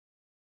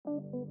Welcome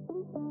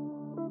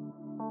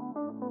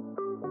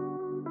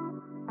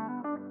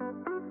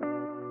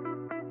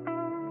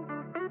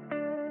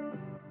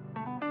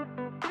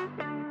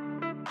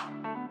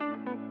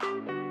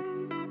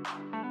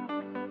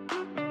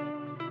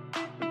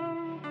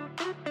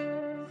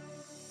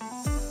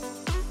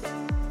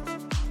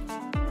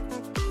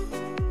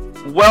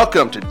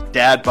to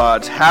Dad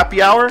Bods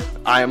Happy Hour.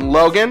 I am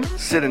Logan.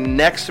 Sitting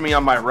next to me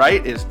on my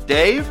right is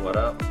Dave. What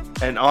up?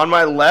 And on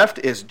my left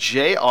is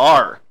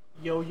JR.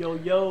 Yo, yo,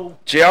 yo.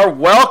 JR,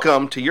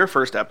 welcome to your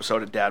first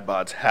episode of Dad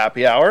Bods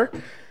Happy Hour.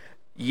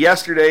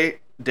 Yesterday,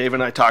 Dave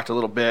and I talked a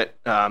little bit.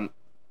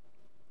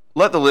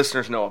 Let the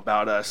listeners know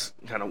about us,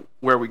 kind of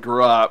where we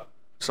grew up,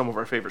 some of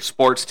our favorite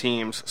sports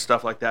teams,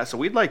 stuff like that. So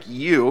we'd like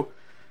you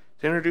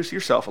to introduce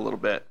yourself a little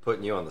bit.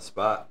 Putting you on the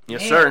spot.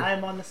 Yes, sir.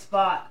 I'm on the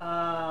spot.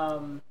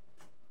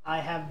 I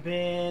have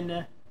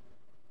been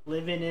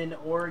living in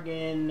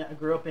Oregon. I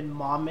grew up in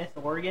Monmouth,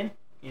 Oregon,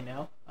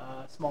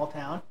 small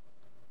town,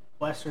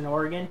 Western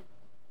Oregon.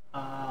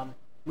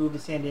 Moved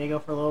to San Diego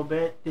for a little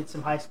bit. Did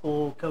some high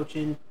school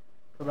coaching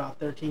for about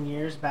 13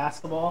 years,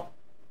 basketball.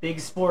 Big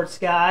sports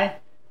guy.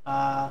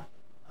 I'm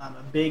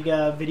a big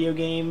video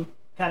game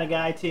kind of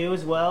guy, too,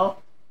 as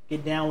well.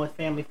 Get down with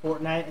family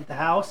Fortnite at the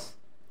house.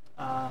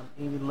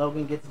 Even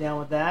Logan gets down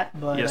with that.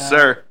 But, yes,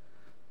 sir.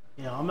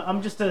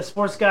 I'm just a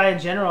sports guy in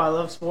general. I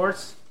love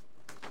sports.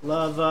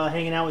 Love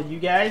hanging out with you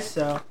guys.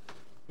 So,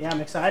 yeah,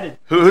 I'm excited.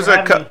 Who's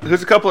a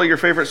couple of your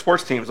favorite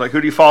sports teams? Like,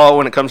 who do you follow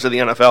when it comes to the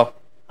NFL?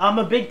 I'm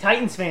a big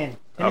Titans fan.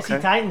 Tennessee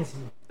Titans.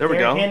 There we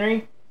go.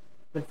 Henry.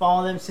 Been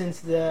following them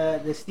since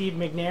the Steve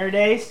McNair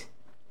days.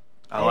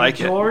 I like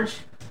it. George.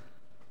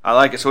 I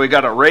like it. So we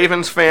got a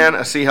Ravens fan, a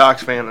Seahawks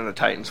fan, and a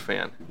Titans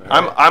fan.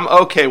 Right. I'm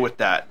okay with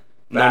that.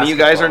 None of you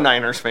guys are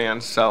Niners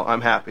fans, so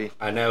I'm happy.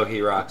 I know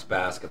he rocks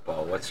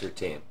basketball. What's your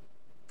team?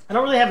 I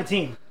don't really have a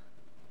team.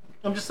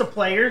 I'm just a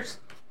players.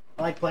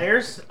 I like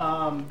players.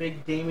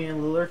 Big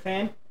Damian Lillard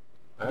fan.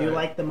 I do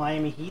like the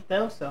Miami Heat,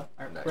 though, so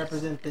I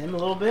represent them a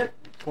little bit.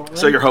 Portland.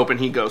 So you're hoping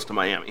he goes to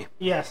Miami?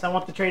 Yes, I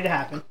want the trade to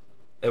happen.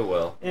 It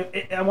will.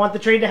 I want the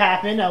trade to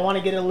happen. I want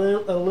to get a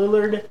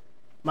Lillard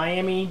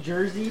Miami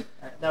jersey.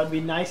 That would be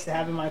nice to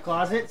have in my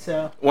closet.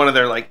 So one of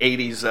their,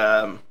 80s,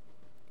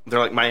 they're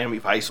like Miami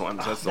Vice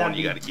ones. That's the one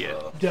you got to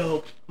get.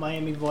 Dope.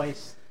 Miami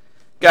Vice.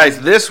 Guys,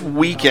 this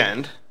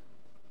weekend,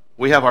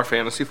 we have our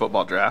fantasy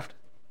football draft.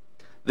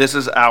 This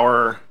is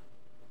our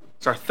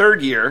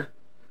third year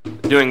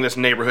doing this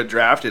neighborhood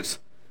draft.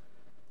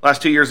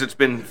 Last 2 years it's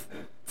been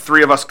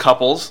three of us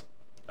couples.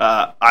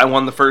 I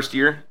won the first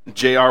year.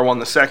 JR won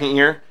the second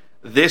year.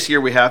 This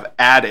year we have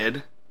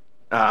added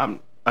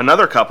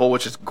another couple,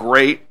 which is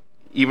great.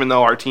 Even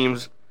though our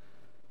teams,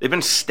 they've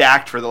been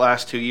stacked for the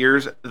last 2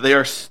 years, they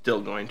are still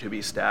going to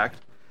be stacked.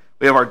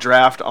 We have our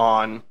draft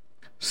on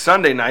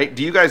Sunday night.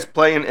 Do you guys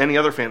play in any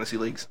other fantasy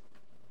leagues?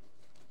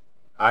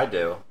 I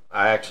do.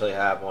 I actually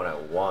have one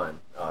at 1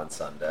 on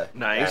Sunday.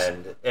 Nice.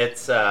 And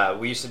it's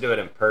we used to do it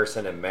in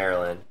person in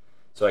Maryland,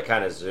 so I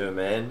kind of zoom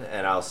in,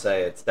 and I'll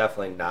say it's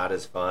definitely not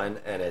as fun,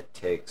 and it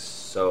takes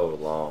so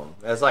long.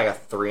 It's like a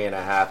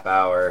 3.5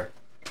 hour,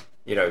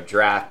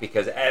 draft,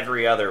 because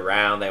every other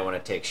round they want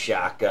to take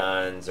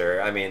shotguns,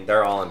 or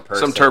they're all in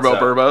person. Some turbo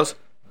burbos.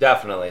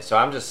 Definitely. So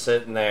I'm just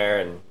sitting there,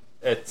 and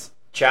it's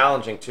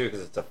challenging too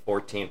because it's a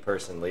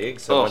 14-person league.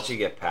 So once you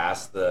get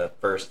past the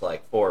first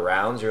 4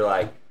 rounds, you're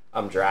like,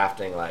 I'm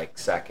drafting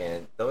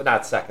second,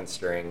 not second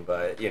string,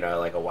 but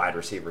like a wide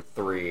receiver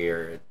 3,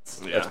 or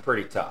it's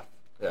pretty tough.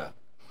 Yeah.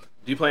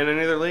 Do you play in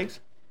any other leagues?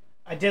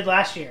 I did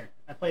last year.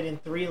 I played in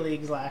 3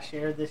 leagues last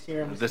year. This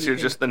year,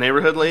 just the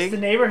neighborhood league.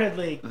 It's the neighborhood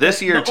league.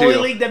 This year the only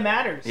league that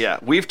matters. Yeah,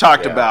 we've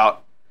talked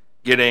about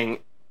getting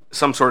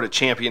some sort of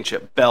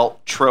championship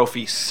belt,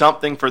 trophy,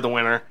 something for the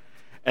winner,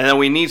 and then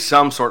we need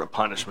some sort of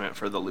punishment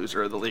for the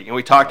loser of the league. And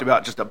we talked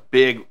about just a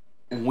big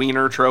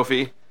wiener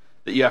trophy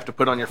that you have to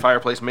put on your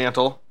fireplace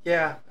mantle.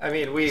 Yeah,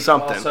 we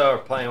also are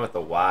playing with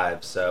the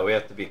wives, so we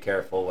have to be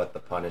careful what the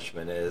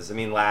punishment is.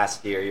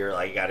 Last year you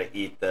were you got to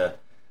eat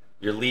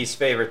your least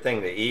favorite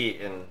thing to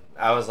eat, and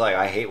I was like,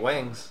 I hate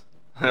wings.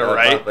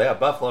 Right?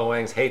 Buffalo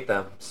wings, hate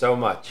them so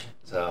much.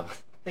 So I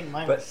think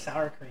mine was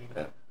sour cream.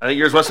 Yeah. I think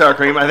yours was sour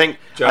cream. I think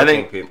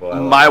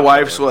my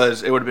wife's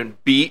it would have been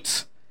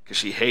beets because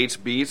she hates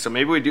beets. So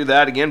maybe we do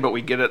that again, but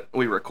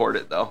we record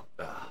it though.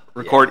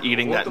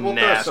 Eating that we'll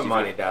nasty. Throw some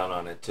money down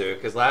on it too,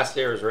 because last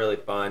year was really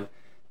fun.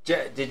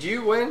 Did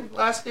you win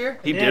last year?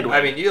 He did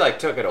win. You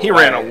took it away. He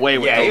ran away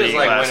with the league he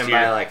was last winning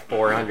by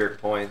 400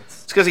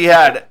 points. It's because he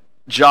had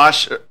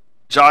Josh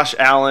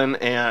Allen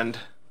and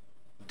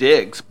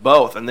Diggs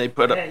both, and they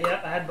put up.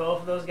 Yeah, I had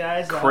both of those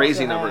guys.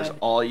 Crazy numbers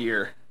all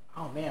year.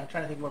 Oh man, I'm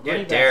trying to think what.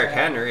 Yeah, Derrick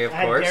Henry, of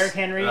course. I had Derrick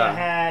Henry. I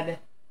had.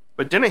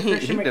 But didn't he?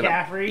 Christian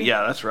McCaffrey.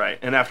 Yeah, that's right.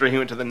 And after he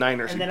went to the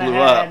Niners, he blew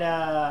up. And then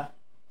I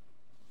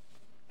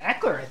had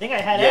Eckler. I think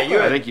I had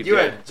Eckler. Yeah, you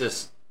had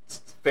just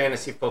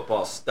fantasy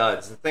football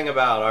studs. The thing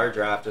about our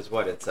draft is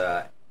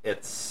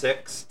it's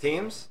 6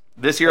 teams.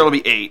 This year it'll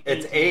be 8.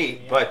 It's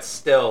 8, but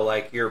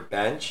still, your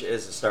bench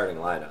is a starting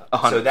lineup.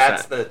 100%. So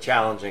that's the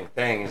challenging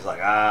thing. Is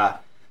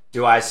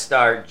Do I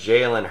start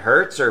Jalen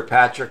Hurts or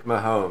Patrick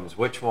Mahomes?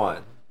 Which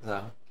one?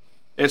 So.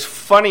 It's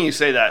funny you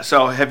say that.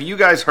 So have you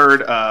guys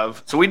heard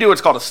of... So we do what's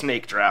called a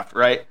snake draft,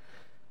 right?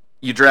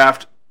 You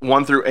draft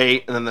 1 through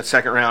 8, and then the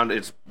second round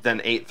is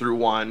then 8 through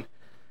 1.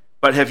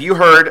 But have you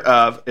heard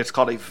of... It's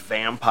called a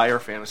vampire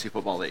fantasy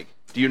football league.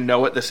 Do you know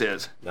what this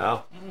is?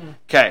 No.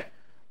 Okay.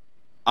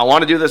 I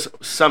want to do this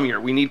some year.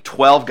 We need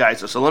 12 guys.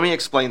 So let me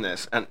explain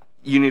this, and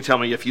you need to tell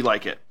me if you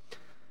like it.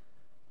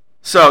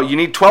 So you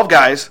need 12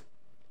 guys,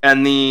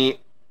 and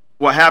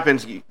what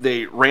happens,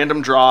 they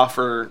random draw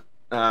for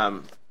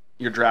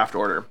your draft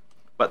order.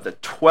 But the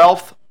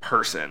 12th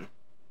person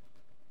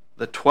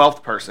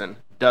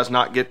does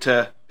not get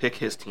to pick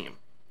his team.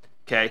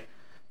 Okay?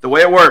 The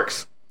way it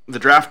works, the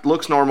draft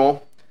looks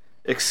normal,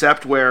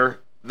 except where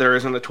there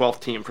isn't a 12th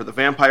team. For the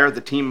vampire,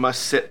 the team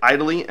must sit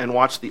idly and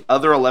watch the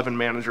other 11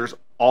 managers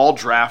all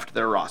draft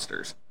their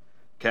rosters.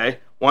 Okay?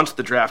 Once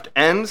the draft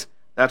ends,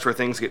 that's where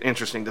things get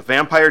interesting. The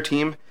vampire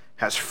team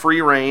has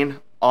free reign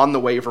on the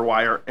waiver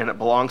wire, and it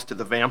belongs to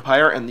the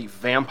vampire and the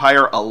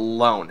vampire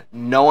alone.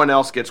 No one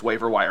else gets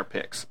waiver wire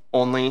picks.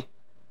 Only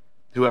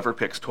whoever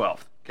picks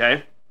 12th.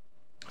 Okay?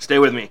 Stay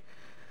with me.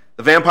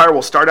 The vampire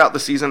will start out the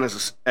season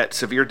at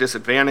severe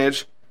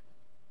disadvantage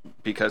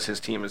because his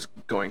team is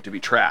going to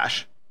be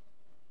trash.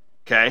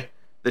 Okay?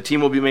 The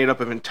team will be made up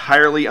of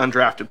entirely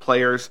undrafted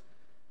players.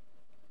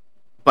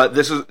 But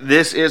this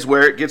is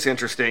where it gets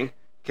interesting.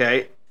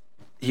 Okay?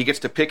 He gets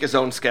to pick his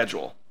own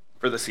schedule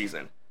for the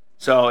season.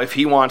 So if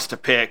he wants to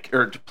pick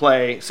or to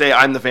play, say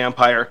I'm the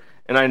vampire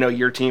and I know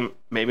your team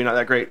maybe not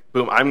that great,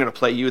 boom, I'm going to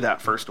play you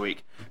that first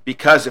week.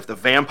 Because if the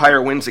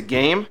vampire wins a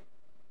game,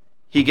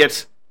 he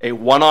gets a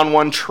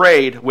one-on-one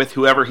trade with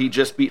whoever he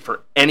just beat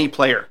for any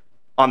player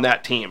on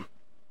that team.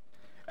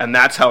 And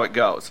that's how it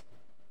goes.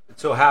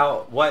 So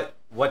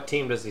what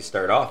team does he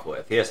start off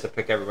with? He has to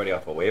pick everybody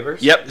off of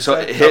waivers? Yep.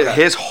 So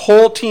his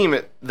whole team,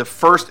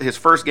 his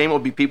first game will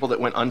be people that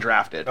went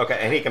undrafted. Okay,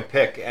 and he can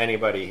pick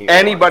anybody he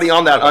Anybody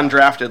wants. on that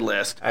undrafted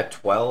list. At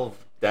 12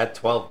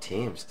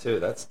 teams, too.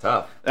 That's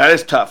tough. That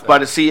is tough. But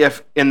to see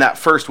if in that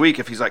first week,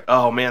 if he's like,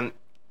 oh, man,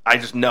 I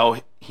just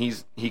know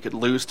he could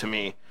lose to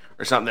me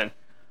or something.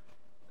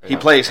 He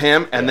plays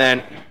him, and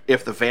then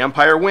if the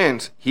vampire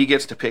wins, he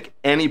gets to pick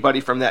anybody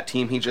from that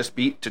team he just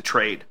beat to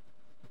trade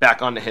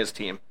back onto his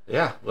team.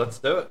 Yeah, let's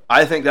do it.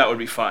 I think that would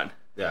be fun.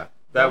 Yeah,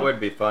 that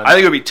would be fun. I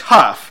think it would be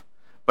tough,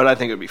 but I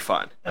think it would be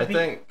fun. That'd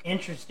be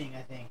interesting,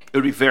 I think. It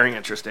would be very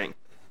interesting.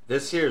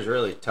 This year's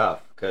really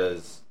tough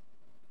because,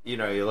 you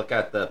look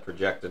at the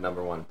projected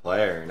number 1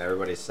 player, and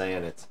everybody's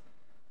saying it's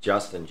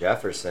Justin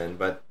Jefferson,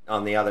 but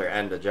on the other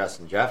end of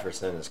Justin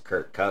Jefferson is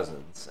Kirk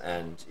Cousins.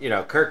 And,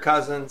 Kirk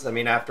Cousins,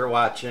 after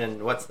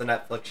watching, what's the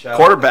Netflix show?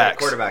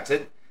 Quarterbacks.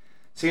 It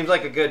seems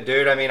like a good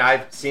dude.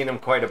 I've seen him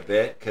quite a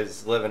bit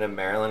because living in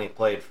Maryland, he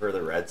played for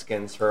the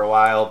Redskins for a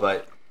while.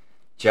 But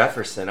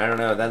Jefferson, I don't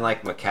know. Then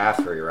like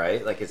McCaffrey,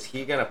 right? Like, is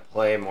he going to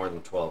play more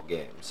than 12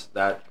 games?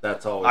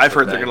 That's always. I've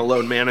heard they're going to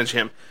load manage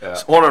him. Yeah.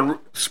 So, hold on.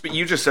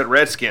 You just said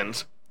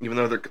Redskins, even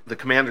though they're the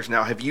Commanders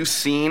now. Have you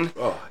seen?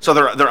 Oh. So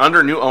they're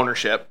under new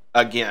ownership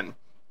again,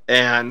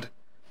 and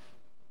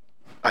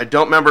I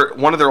don't remember,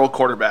 one of their old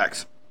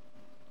quarterbacks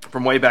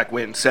from way back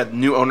when said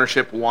new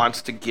ownership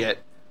wants to get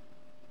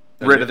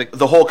rid of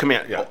the whole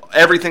command. Yeah.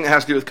 Everything that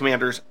has to do with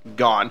Commanders,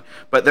 gone.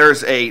 But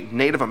there's a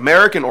Native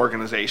American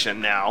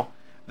organization now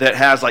that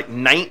has like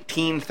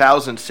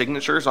 19,000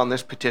 signatures on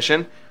this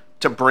petition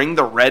to bring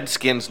the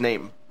Redskins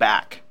name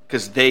back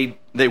because they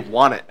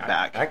want it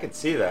back. I could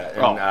see that.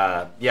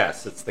 And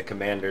yes, it's the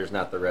Commanders,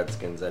 not the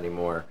Redskins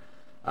anymore.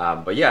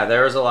 But yeah,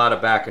 there was a lot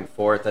of back and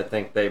forth. I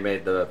think they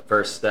made the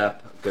first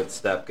step, good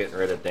step, getting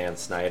rid of Dan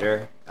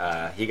Snyder.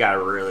 He got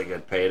a really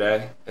good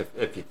payday,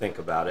 if you think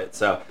about it.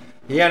 So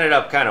he ended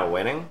up kind of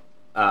winning.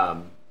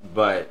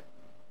 But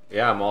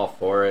yeah, I'm all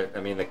for it.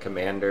 The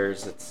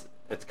Commanders,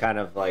 it's kind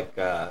of like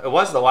it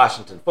was the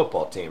Washington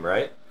football team,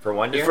 right? For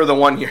 1 year? For the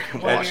 1 year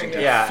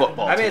Washington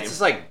football team. It's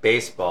just like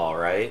baseball,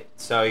 right?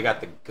 So you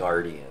got the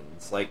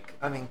Guardians. Like,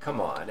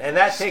 come on. And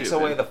that takes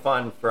away the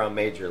fun from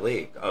Major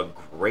League. A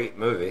great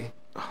movie.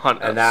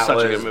 And that such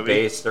was a good movie.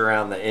 based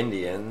around the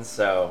Indians,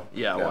 so...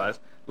 Yeah, it was.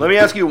 Let me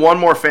ask you one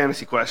more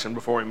fantasy question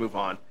before we move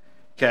on.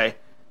 Okay.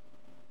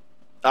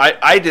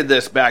 I did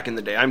this back in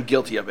the day. I'm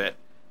guilty of it.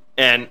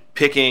 And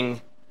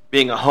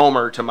being a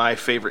homer to my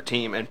favorite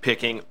team and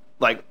picking,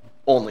 like,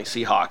 only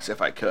Seahawks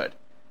if I could.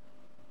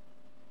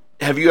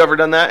 Have you ever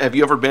done that? Have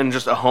you ever been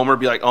just a homer,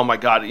 be like, oh my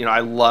God,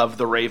 I love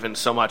the Ravens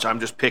so much, I'm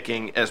just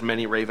picking as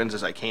many Ravens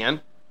as I can?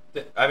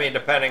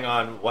 Depending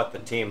on what the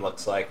team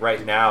looks like.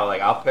 Right now,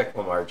 like, I'll pick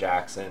Lamar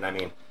Jackson.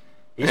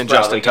 He's and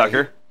Justin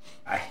Tucker?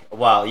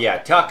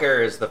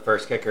 Tucker is the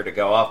first kicker to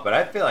go off, but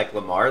I feel like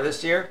Lamar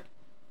this year,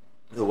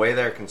 the way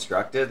they're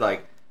constructed,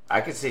 like, I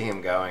could see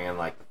him going in,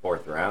 like, the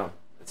 4th round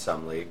in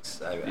some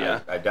leagues.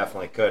 I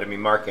definitely could.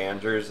 Mark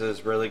Andrews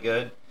is really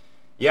good.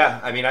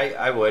 Yeah,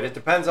 I would. It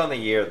depends on the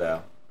year,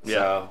 though. Yeah.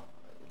 So,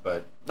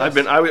 but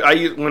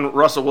when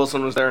Russell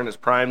Wilson was there in his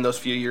prime, those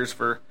few years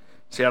for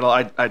Seattle,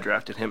 I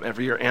drafted him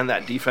every year, and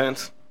that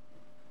defense.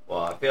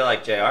 Well, I feel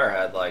like JR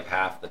had like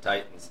half the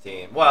Titans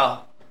team.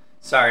 Well,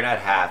 sorry, not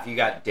half. You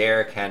got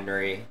Derrick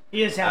Henry.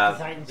 He is half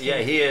the Titans team. Yeah,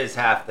 he is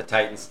half the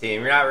Titans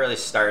team. You're not really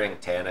starting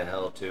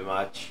Tannehill too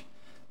much.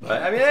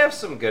 But, I mean, they have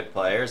some good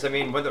players. I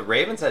mean, when the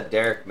Ravens had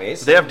Derek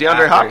Mason. They have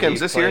DeAndre Hopkins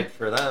this year.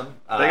 For them.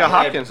 They got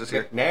Hopkins this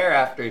year. McNair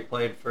after he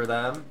played for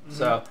them. Mm-hmm.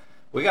 So,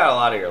 we got a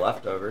lot of your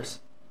leftovers.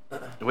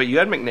 Wait, you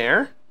had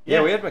McNair?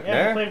 Yeah, we had McNair.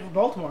 Yeah, he played for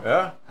Baltimore.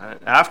 Yeah.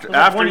 After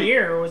 1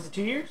 year, or was it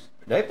 2 years?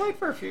 They played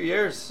for a few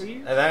years. 3 years?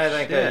 And then I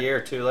think a year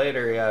or two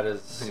later he had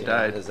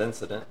died. his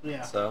incident.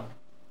 Yeah. So,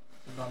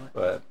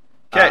 but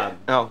okay.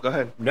 Go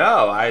ahead.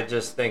 No, I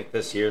just think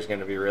this year is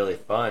going to be really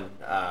fun.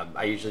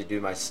 I usually do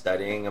my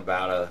studying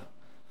about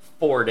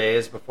 4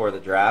 days before the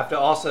draft.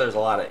 Also, there's a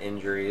lot of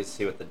injuries.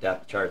 See what the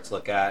depth charts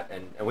look at,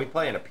 and we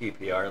play in a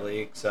PPR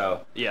league,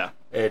 so yeah,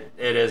 it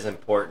is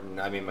important.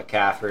 I mean,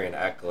 McCaffrey and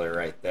Eckler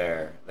right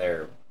there,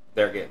 they're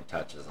getting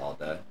touches all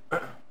day.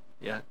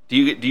 Yeah. Do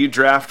you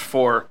draft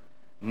for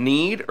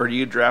need, or do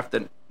you draft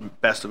the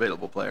best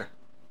available player?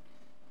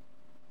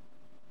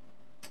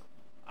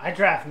 I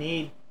draft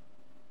need.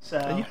 So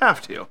and you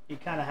have to. You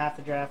kind of have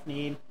to draft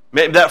need.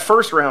 Maybe that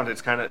first round,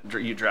 it's kind of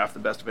you draft the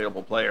best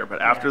available player,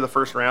 but after the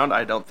first round,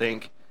 I don't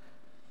think.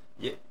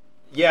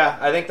 Yeah,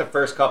 I think the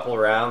first couple of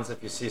rounds,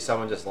 if you see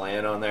someone just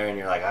laying on there and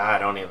you're like, I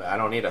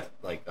don't need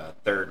a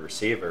third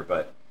receiver,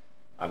 but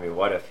I mean,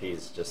 what if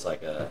he's just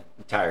like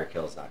Tyreek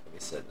Hill's not going to be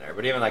sitting there,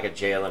 but even like a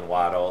Jalen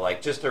Waddle,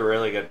 like just a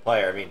really good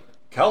player. I mean,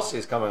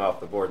 Kelsey's coming off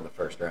the board in the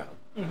first round.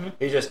 Mm-hmm.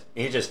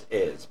 He just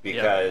is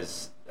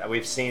because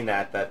we've seen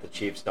that the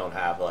Chiefs don't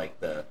have like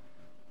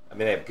I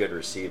mean, they have good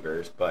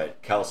receivers,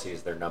 but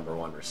Kelsey's their number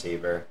one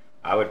receiver.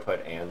 I would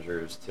put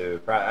Andrews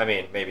too. I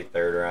mean, maybe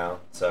third round.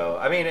 So,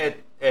 I mean,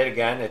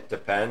 it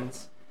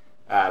depends.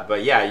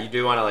 But yeah, you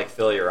do want to like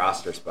fill your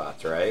roster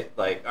spots, right?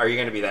 Like, are you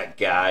going to be that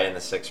guy in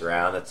the 6th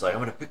round that's like, I'm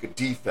going to pick a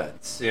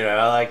defense? You know,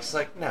 like just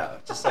like no,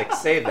 just like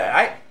save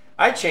that.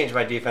 I change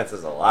my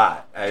defenses a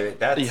lot.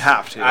 You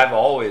have to. I've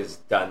always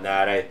done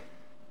that. I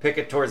pick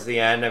it towards the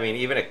end. I mean,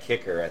 even a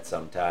kicker at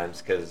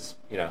sometimes because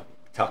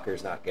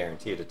Tucker's not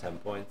guaranteed at 10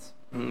 points.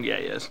 Yeah,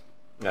 he is.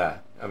 Yeah,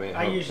 I mean,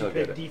 I usually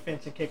pick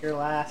defense and kicker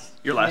last.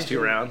 Your last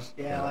 2 rounds?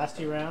 Yeah, last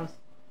 2 rounds.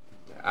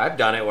 I've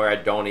done it where I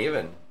don't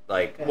even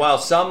well,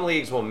 some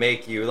leagues will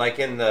make you like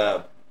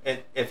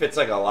if it's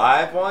like a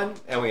live one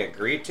and we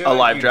agree to a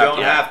live you draft,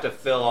 don't have to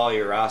fill all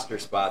your roster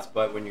spots,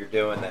 but when you're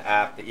doing the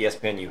app, the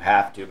ESPN, you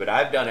have to. But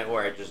I've done it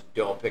where I just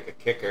don't pick a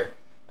kicker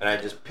and I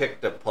just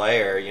picked a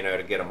player,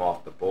 to get him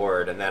off the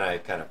board, and then I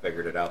kind of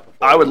figured it out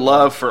before. I would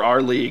love for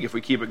our league, if we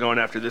keep it going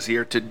after this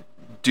year, to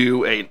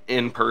do an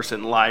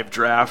in-person live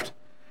draft,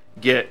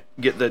 get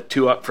the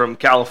 2 up from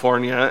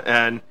California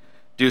and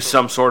do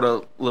some sort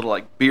of little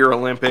like beer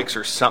Olympics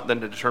or something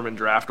to determine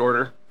draft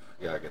order.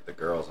 You gotta get the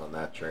girls on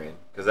that train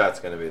because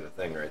that's going to be the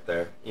thing right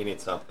there. You need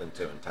something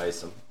to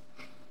entice them.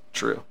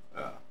 True.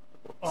 I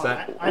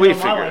know my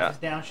wife is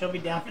down. She'll be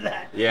down for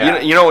that. Yeah.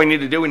 You know what we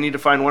need to do? We need to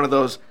find one of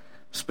those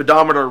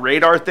speedometer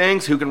radar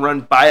things who can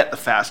run by it the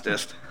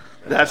fastest.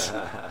 That's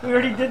we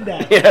already did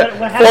that.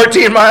 Yeah,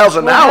 14 miles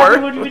an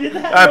hour. When we did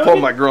that, I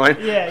pulled my groin.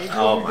 Yeah, you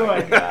pulled your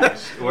groin.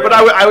 Gosh. But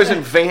I was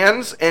in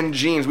Vans and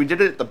jeans. We did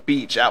it at the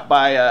beach out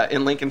by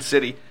in Lincoln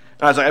City.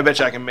 And I was like, I bet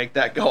you I can make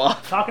that go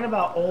off. Talking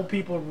about old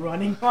people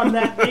running on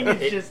that thing,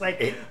 it's just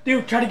like,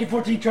 dude, try to get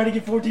 14, try to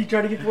get 14,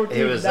 try to get 14.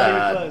 It was,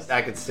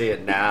 I could see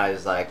it now.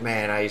 He's like,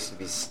 man, I used to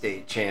be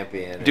state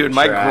champion. Dude,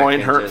 my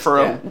groin hurt for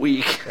a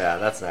week. Yeah,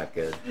 that's not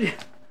good.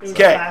 It was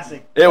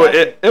classic. It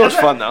was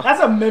fun, though.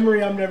 That's a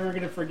memory I'm never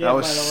going to forget. That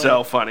was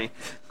so funny.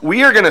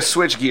 We are going to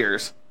switch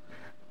gears.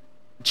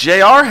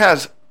 JR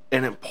has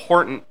an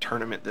important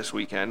tournament this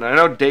weekend. I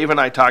know Dave and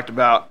I talked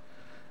about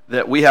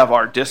that we have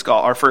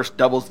our first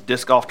doubles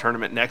disc golf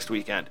tournament next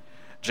weekend.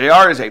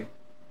 JR is a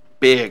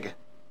big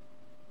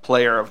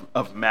player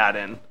of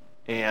Madden,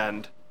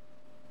 and,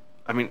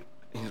 I mean,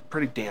 he's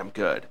pretty damn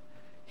good.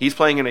 He's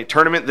playing in a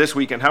tournament this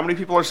weekend. How many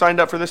people are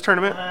signed up for this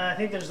tournament? I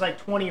think there's like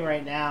 20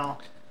 right now.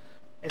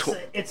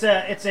 It's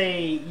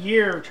a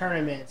year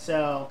tournament,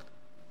 so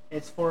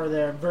it's for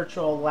the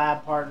virtual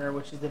lab partner,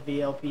 which is the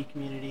VLP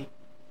community.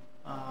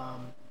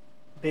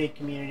 Big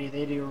community.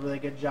 They do a really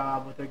good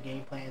job with their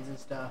game plans and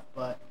stuff.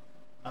 But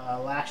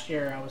last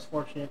year, I was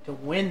fortunate to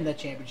win the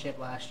championship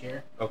last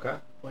year. Okay.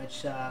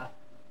 Which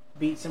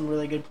beat some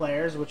really good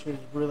players, which was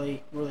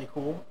really, really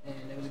cool, and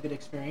it was a good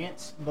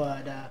experience.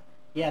 But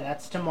yeah,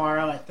 that's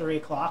tomorrow at 3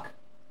 o'clock.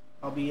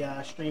 I'll be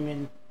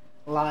streaming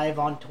live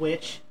on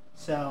Twitch.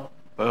 So.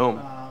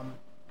 Boom.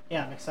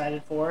 Yeah, I'm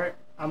excited for it.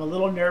 I'm a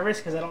little nervous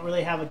because I don't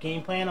really have a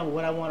game plan of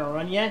what I want to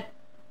run yet.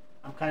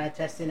 I'm kind of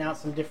testing out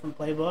some different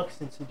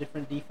playbooks and some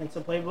different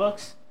defensive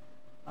playbooks.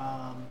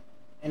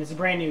 And it's a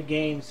brand new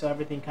game, so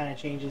everything kind of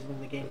changes when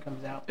the game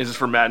comes out. Is this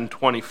for Madden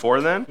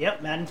 24 then?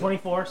 Yep, Madden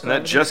 24. So and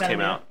that just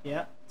came out.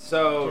 Yep.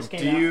 So,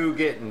 do you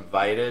get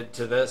invited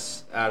to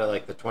this? Out of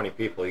like the 20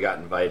 people, you got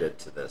invited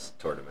to this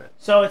tournament?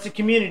 So, it's a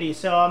community.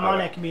 So, I'm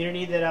on a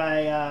community that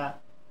I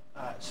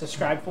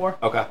subscribe for.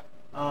 Okay.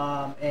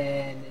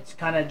 And it's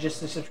kind of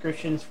just the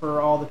subscriptions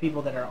for all the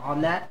people that are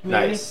on that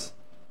community. Nice.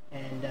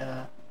 And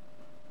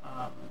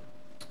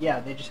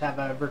they just have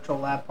a virtual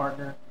lab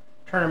partner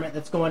tournament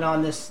that's going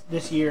on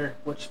this year,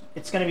 which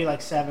it's going to be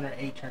like 7 or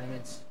 8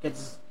 tournaments.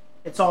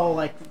 It's all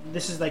like,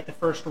 this is like the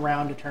first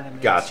round of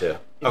tournaments. Gotcha.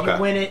 If you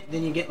win it,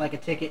 then you get like a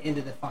ticket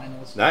into the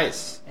finals.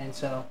 Nice. And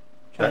so,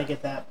 trying to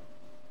get that.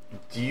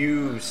 Do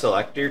you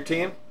select your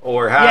team,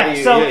 or how do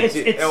you?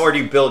 So or do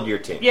you build your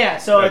team? Yeah.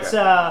 So it's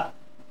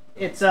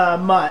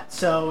MUT.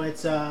 So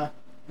it's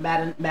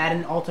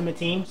Madden Ultimate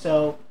Team.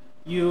 So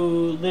you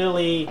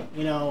literally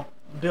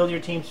build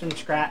your teams from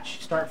scratch.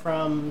 Start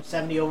from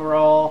 70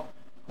 overall,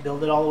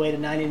 build it all the way to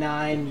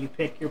 99. You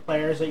pick your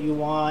players that you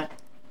want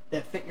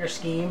that fit your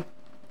scheme.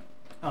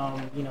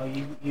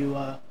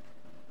 You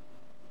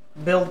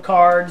build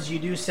cards, you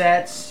do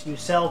sets, you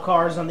sell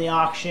cards on the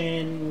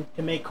auction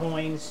to make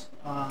coins,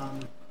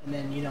 and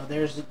then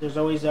there's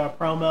always a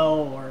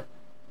promo or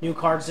new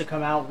cards that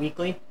come out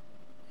weekly,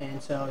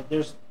 and so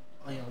there's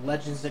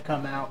legends that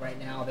come out right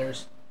now.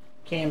 There's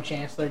Cam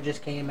Chancellor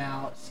just came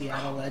out,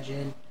 Seattle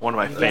legend. One of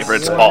my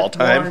favorites of all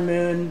time. Warren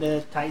Moon,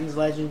 the Titans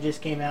legend,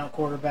 just came out,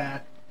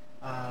 quarterback.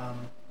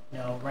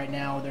 Right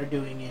now they're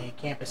doing a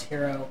Campus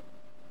Hero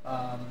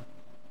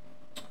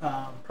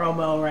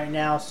promo right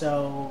now,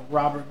 so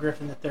Robert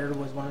Griffin III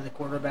was one of the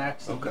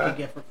quarterbacks that you could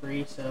get for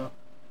free, so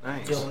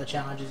nice. Do all the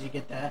challenges, you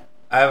get that.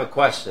 I have a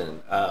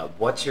question.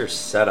 What's your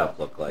setup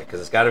look like?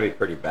 Because it's got to be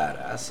pretty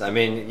badass. I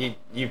mean,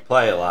 you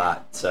play a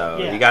lot, so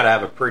you got to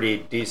have a pretty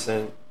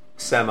decent,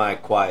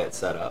 semi-quiet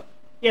setup.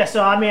 Yeah,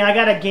 so I mean, I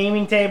got a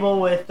gaming table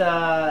with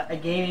a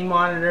gaming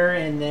monitor,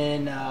 and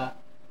then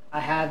I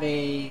have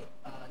a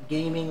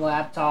gaming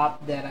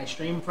laptop that I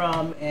stream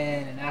from,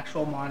 and an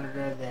actual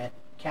monitor that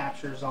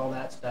captures all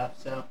that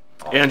stuff. So.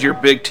 And your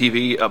big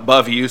TV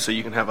above you, so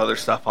you can have other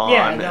stuff on.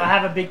 Yeah, I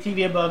have a big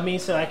TV above me,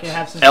 so I can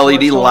have some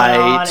LED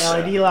lights.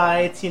 LED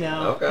lights, kind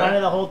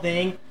of the whole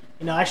thing.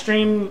 I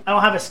stream. I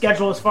don't have a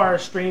schedule as far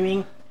as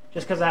streaming,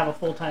 just because I have a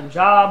full-time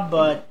job.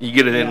 But you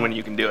get it in when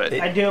you can do it.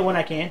 I do it when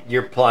I can.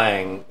 You're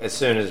playing as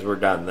soon as we're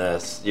done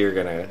this. You're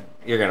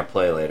gonna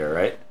play later,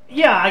 right?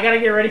 Yeah, I got to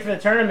get ready for the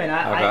tournament.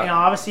 I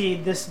obviously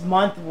this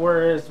month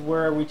was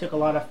where we took a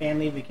lot of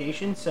family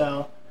vacation,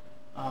 so.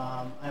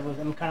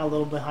 I'm kind of a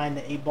little behind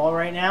the 8 ball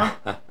right now,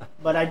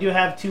 but I do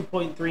have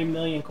 2.3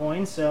 million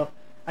coins, so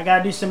I got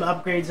to do some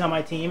upgrades on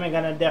my team. I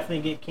got to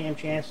definitely get Cam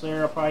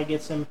Chancellor. I'll probably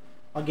get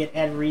I'll get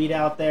Ed Reed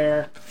out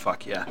there.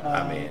 Fuck yeah.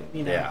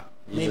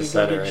 Maybe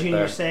go get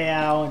Junior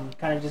Seau and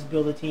kind of just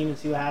build a team and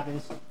see what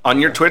happens. On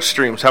your Twitch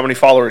streams, how many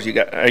followers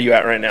are you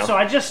at right now? So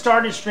I just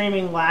started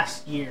streaming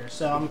last year,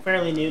 so I'm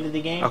fairly new to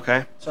the game.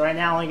 Okay. So right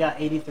now I only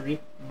got 83,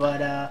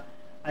 but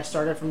I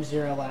started from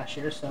 0 last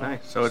year, so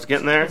nice. So it's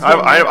getting there.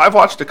 I've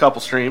watched a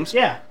couple streams.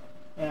 Yeah.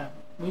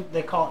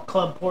 They call it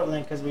Club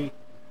Portland because we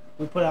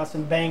put out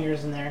some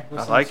bangers in there.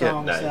 With some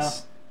songs, it. Nice.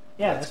 So,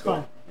 yeah, that's cool.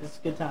 fun. It's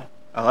a good time.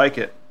 I like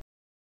it.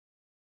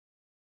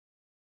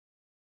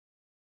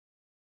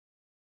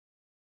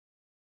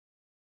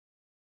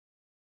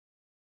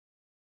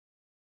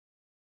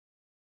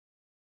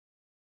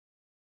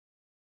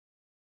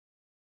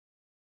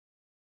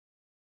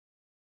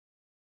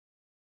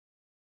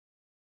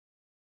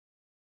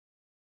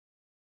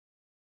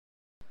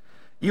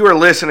 You are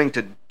listening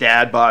to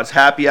Dad Bods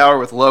Happy Hour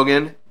with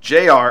Logan,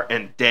 JR,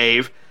 and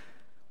Dave.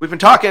 We've been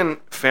talking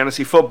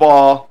fantasy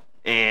football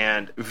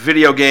and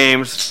video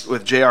games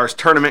with JR's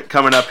tournament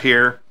coming up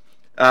here.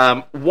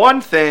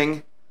 One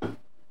thing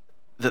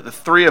that the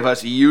three of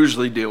us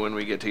usually do when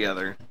we get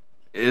together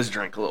is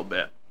drink a little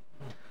bit.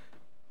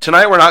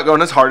 Tonight we're not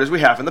going as hard as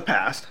we have in the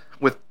past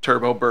with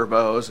turbo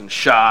burbos and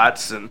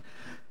shots,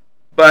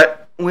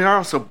 but we are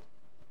also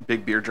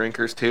big beer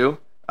drinkers too.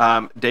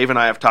 Dave and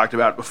I have talked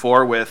about it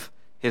before with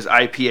his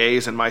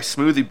IPAs and my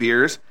smoothie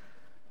beers.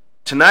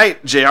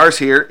 Tonight, JR's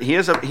here.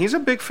 He's a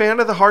big fan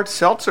of the hard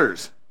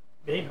seltzers.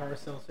 Big hard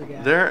seltzer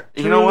guy.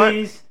 You know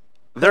what?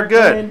 They're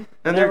good.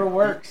 And never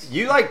works.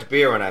 You liked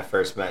beer when I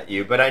first met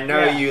you, but I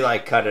know you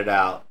cut it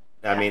out.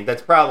 I mean,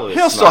 that's probably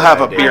he'll still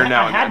have a beer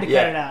now. I had to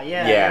cut it out.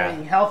 Yeah. I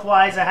mean,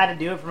 health-wise, I had to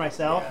do it for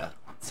myself. Yeah.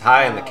 It's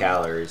high in the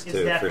calories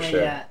too, for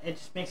sure. Yeah, it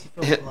just makes you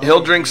feel.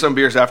 He'll drink some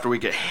beers after we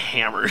get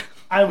hammered.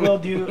 I will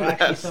do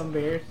actually some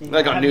beers.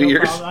 Like on New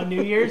Year's. On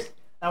New Year's.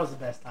 That was the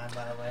best time,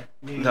 by the way.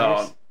 New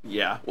Year's.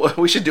 Yeah. Well,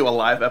 we should do a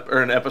live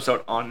an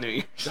episode on New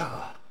Year's.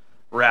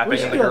 Rapping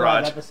in the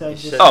garage.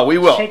 We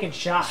will. Taking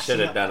shots. Should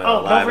have done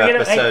a live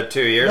episode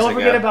 2 years ago. Don't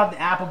forget about the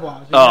apple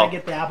bombs. We gotta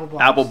get the apple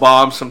bombs. Apple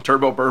bombs, some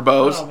turbo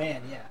burbos. Oh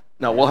man, yeah.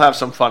 No, we'll have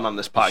some fun on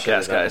this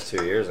podcast, guys.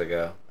 2 years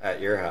ago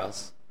at your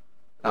house.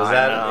 Was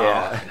that?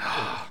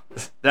 Yeah.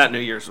 That New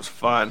Year's was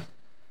fun.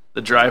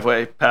 The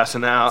driveway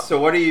passing out. So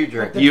what are you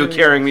drinking? You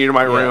carrying me to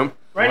my room.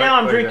 Right now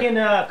I'm drinking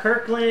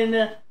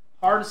Kirkland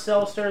hard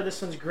seltzer.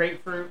 This one's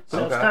grapefruit,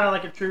 so it's kind of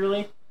like a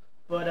Truly.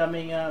 But I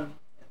mean,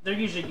 they're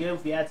usually good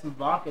if you add some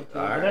vodka to it,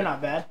 but they're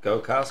not bad. Go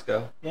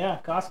Costco. Yeah,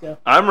 Costco.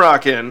 I'm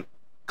rocking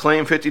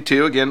Claim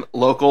 52, again,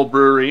 local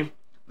brewery.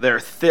 Their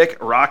thick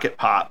rocket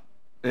pop.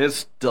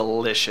 It's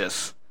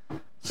delicious.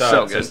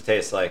 So it good. Just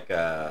tastes like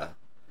the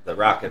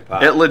rocket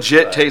pop. It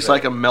legit tastes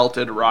like a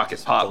melted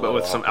rocket pop, but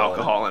with some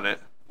alcohol in it.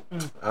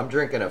 I'm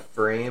drinking a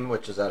Freem,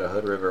 which is out of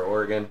Hood River,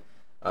 Oregon.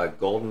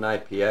 Golden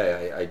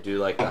IPA. I do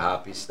like the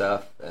hoppy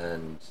stuff,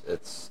 and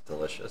it's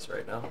delicious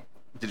right now.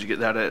 Did you get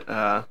that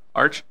at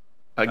Arch?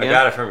 Again? I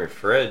got it from your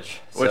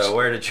fridge. So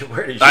where did you?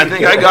 I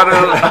think I got it.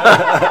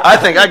 I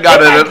think I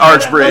got it at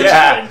Archbridge.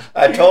 Yeah,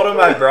 I told him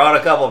I brought a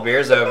couple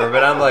beers over,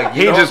 but I'm like,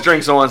 he just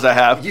drinks the ones I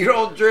have. You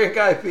don't drink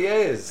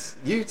IPAs.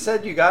 You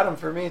said you got them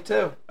for me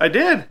too. I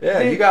did.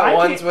 Yeah, you got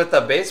ones with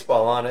a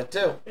baseball on it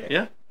too.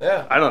 Yeah.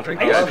 Yeah. I don't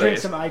drink I the used to IPAs. drink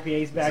some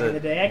IPAs back in the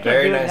day. I can't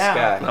very do it nice now.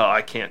 guy. No,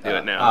 I can't do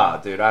it now.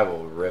 Dude, I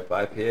will rip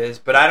IPAs.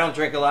 But I don't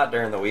drink a lot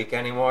during the week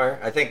anymore.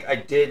 I think I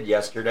did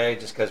yesterday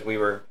just because we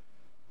were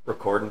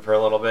recording for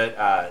a little bit.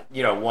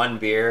 One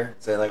beer.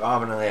 So like, I'm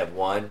going to only have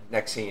one.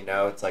 Next thing you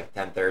know, it's like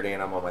 10:30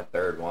 and I'm on my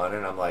third one.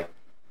 And I'm like,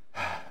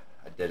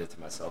 I did it to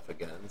myself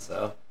again.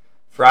 So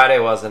Friday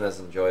wasn't as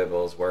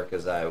enjoyable as work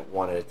as I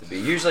wanted it to be.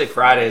 Usually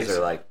Fridays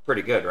are like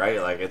pretty good, right?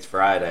 Like it's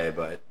Friday,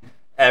 but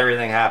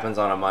everything happens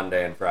on a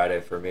Monday and Friday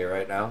for me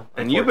right now.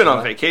 And you've been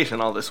on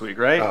vacation all this week,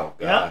 right? Oh,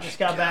 gosh. Yep, just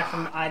got back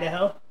from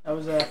Idaho. That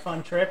was a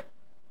fun trip.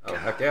 Oh,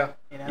 heck yeah.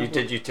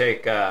 Did you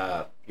take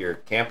your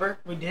camper?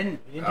 We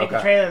didn't. We didn't take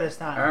the trailer this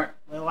time. All right.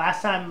 The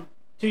last time,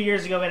 2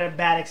 years ago, we had a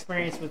bad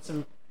experience with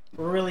some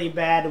really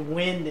bad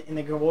wind in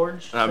the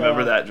gorge. I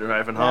remember that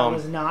driving home. That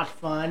was not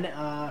fun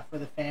for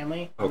the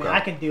family. Okay. I mean, I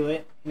could do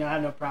it. I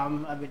have no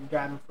problem. I've been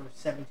driving for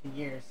 17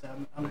 years, so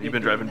I'm You've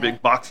been driving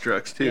big box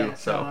trucks too. Yeah,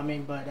 so I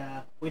mean, but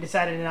we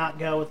decided to not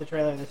go with the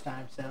trailer this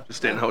time. So just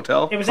stay in a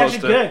hotel. It was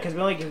actually good because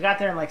we got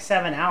there in like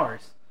 7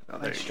 hours,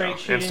 like straight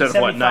shooting. Instead of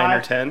 75. 9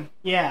 or 10.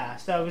 Yeah,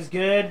 so it was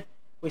good.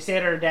 We stayed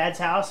at our dad's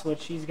house,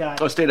 which he's got.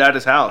 Oh, stayed at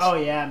his house. Oh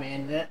yeah,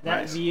 man, that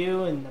nice.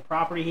 View and the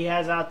property he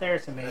has out there,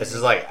 it's amazing. This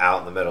is like out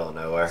in the middle of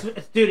nowhere.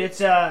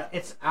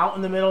 It's out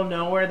in the middle of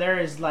nowhere. There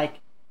is like,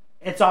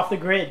 it's off the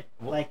grid.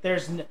 Like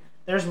there's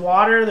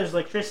water, there's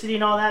electricity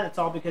and all that. It's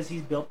all because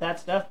he's built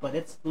that stuff, but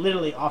it's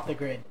literally off the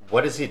grid.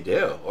 What does he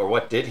do, or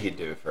what did he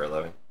do for a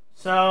living?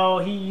 So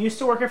he used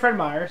to work at Fred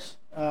Meyer's.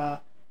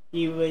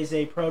 He was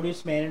a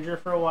produce manager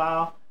for a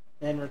while,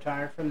 then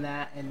retired from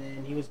that, and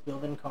then he was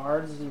building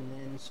cars, and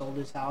then sold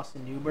his house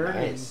in Newburgh,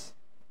 Nice.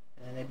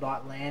 and they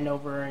bought land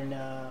over in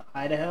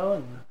Idaho,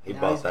 and He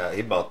bought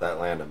that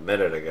land a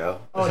minute ago.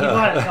 Oh, he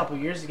bought it a couple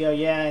years ago,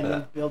 yeah,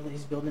 and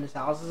he's building his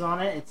houses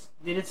on it.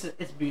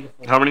 It's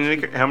beautiful. How many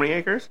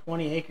acres?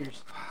 20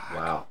 acres.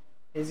 Wow.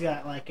 He's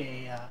got like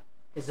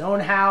his own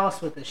house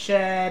with a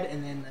shed,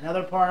 and then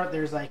another part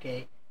there's like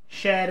a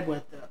shed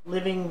with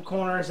living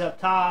corners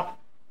up top,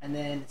 and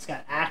then it's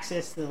got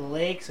access to the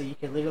lake, so you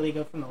can literally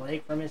go from the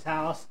lake from his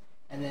house,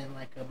 and then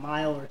like a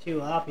mile or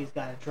two up, he's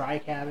got a dry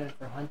cabin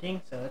for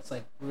hunting, so it's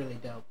like really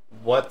dope.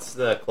 What's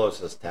the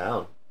closest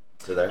town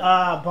to there?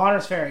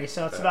 Bonner's Ferry,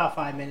 so it's about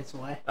 5 minutes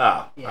away.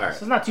 Oh, Yeah, all right. so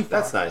it's not too far.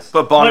 That's nice.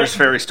 But Bonner's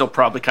Ferry is still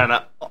probably kind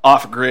of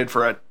off grid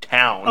for a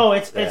town. Oh,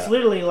 it's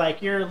literally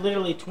like you're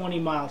literally 20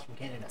 miles from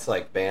Canada. It's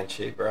like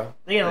Banshee, bro.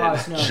 They get a lot of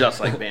snow. Just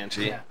like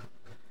Banshee. Yeah.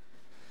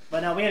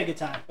 But no, we had a good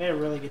time. We had a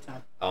really good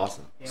time.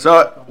 Awesome. Yeah,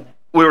 So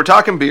we were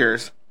talking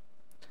beers,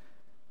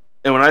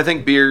 and when I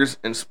think beers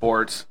and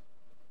sports,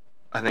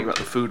 I think about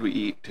the food we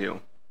eat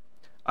too.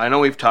 I know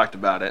we've talked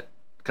about it,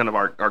 kind of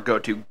our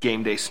go-to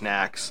game day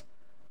snacks.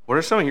 What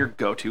are some of your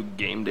go-to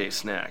game day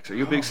snacks? Are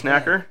you a big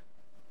snacker?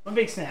 I'm a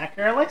big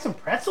snacker. I like some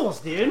pretzels,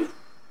 dude.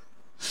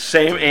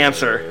 Same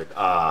answer.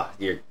 Well,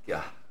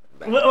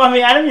 I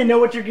mean, I don't even know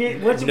what you're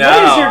getting. What is your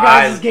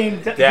guys'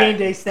 game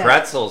day snack?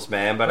 Pretzels,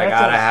 man, but Pretzels.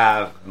 I gotta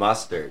have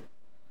mustard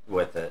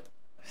with it.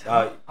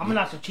 I'm a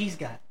nacho cheese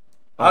guy.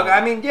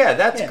 I mean, yeah,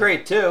 that's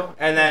great too.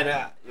 And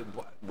then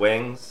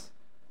wings,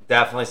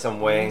 definitely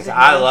some wings.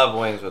 I love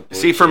wings with blue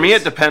See, for me,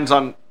 cheese. it depends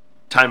on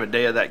time of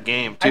day of that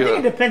game too. I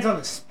think it depends on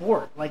the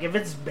sport. Like if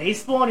it's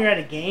baseball and you're at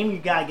a game, you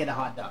gotta get a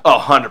hot dog. Oh,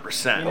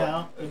 100%. You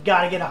know, you've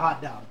got to get a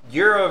hot dog.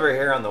 You're over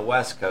here on the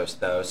West Coast,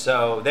 though,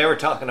 so they were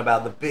talking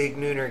about the big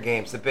nooner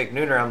games. The big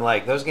nooner, I'm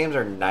like, those games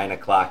are 9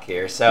 o'clock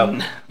here. So,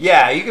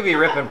 yeah, you could be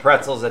ripping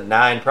pretzels at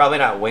 9. Probably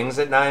not wings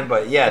at 9,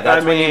 but yeah,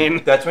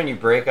 that's when you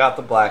break out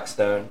the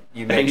Blackstone.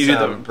 You make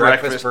some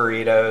breakfast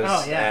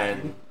burritos,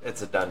 and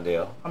it's a done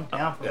deal. I'm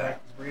down for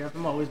breakfast burritos.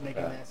 I'm always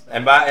making that stuff.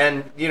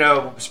 And you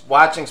know,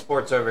 watching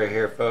sports over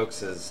here,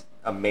 folks, is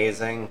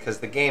amazing because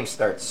the game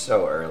starts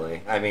so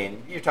early. I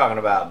mean, you're talking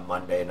about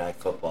Monday Night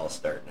Football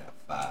starting at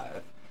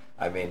 5.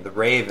 I mean, the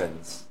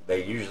Ravens,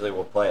 they usually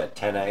will play at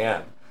 10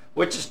 a.m.,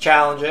 which is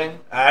challenging.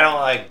 I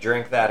don't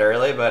drink that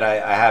early, but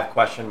I have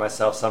questioned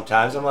myself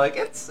sometimes. I'm like,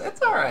 it's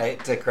all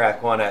right to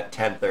crack one at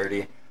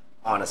 10:30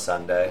 on a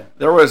Sunday.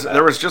 There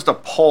was just a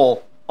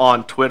poll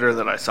on Twitter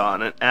that I saw,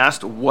 and it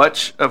asked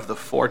which of the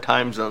 4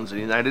 time zones in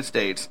the United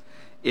States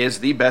is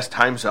the best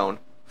time zone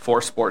for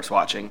sports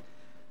watching.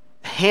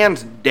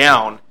 Hands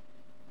down,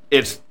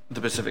 it's the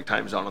Pacific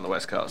time zone on the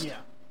West Coast. Yeah.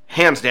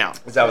 Hands down.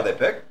 Is that what they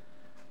picked?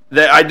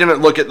 I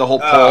didn't look at the whole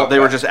poll. Oh, okay. They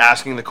were just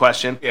asking the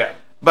question. Yeah.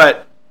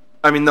 But,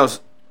 I mean, those,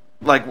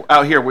 like,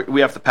 out here, we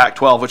have the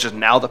Pac-12, which is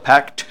now the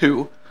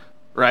Pac-2,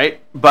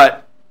 right?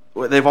 But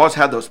they've always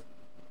had those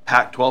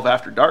Pac-12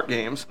 after dark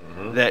games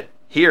that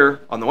here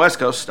on the West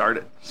Coast start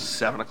at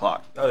 7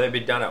 o'clock. Oh, they'd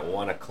be done at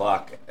 1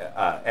 o'clock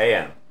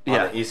a.m. on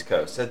the East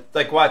Coast. It's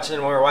like when we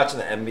were watching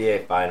the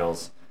NBA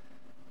Finals.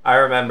 I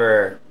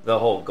remember the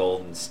whole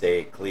Golden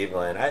State,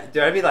 Cleveland. I'd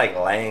be like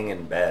laying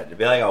in bed. It'd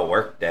be like a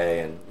work day,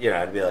 and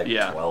it'd be like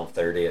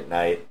 12:30 at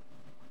night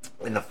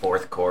in the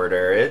fourth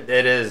quarter. It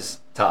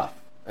is tough,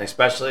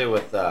 especially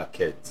with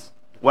kids.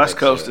 West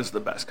Coast is the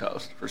best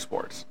coast for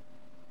sports.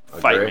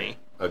 Fight me.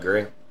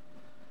 Agree.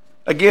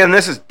 Again,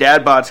 this is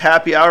Dad Bods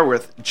Happy Hour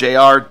with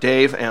JR,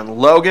 Dave, and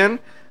Logan.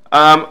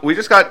 We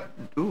just got...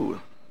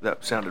 Ooh,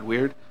 that sounded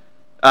weird.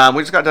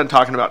 We just got done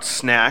talking about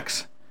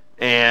snacks,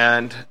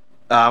 and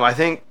I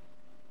think,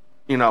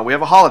 we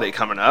have a holiday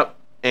coming up,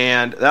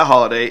 and that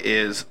holiday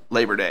is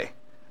Labor Day.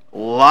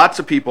 Lots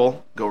of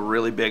people go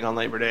really big on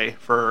Labor Day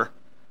for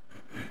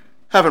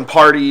having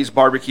parties,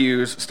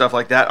 barbecues, stuff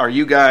like that. Are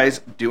you guys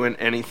doing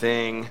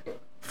anything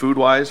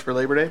food-wise for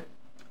Labor Day?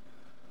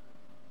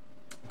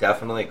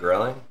 Definitely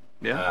grilling.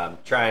 Yeah.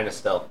 Trying to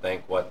still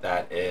think what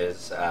that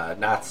is.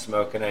 Not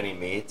smoking any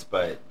meats,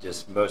 but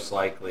just most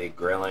likely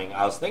grilling.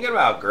 I was thinking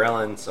about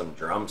grilling some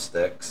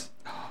drumsticks.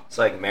 It's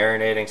like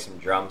marinating some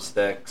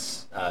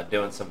drumsticks,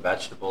 doing some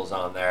vegetables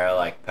on there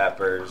like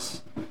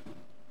peppers.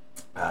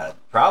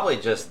 Probably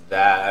just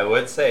that. I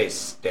would say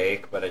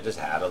steak, but I just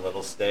had a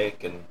little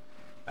steak, and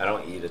I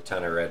don't eat a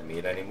ton of red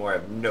meat anymore. I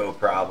have no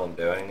problem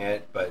doing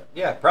it. But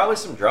yeah, probably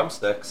some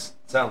drumsticks.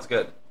 Sounds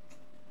good.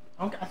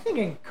 I'm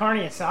thinking carne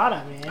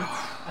asada, man.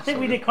 I think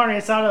we did carne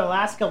asada the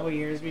last couple of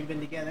years we've been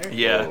together.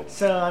 Yeah.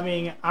 So,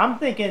 I'm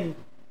thinking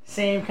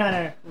same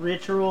kind of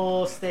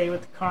ritual, stay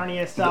with the carne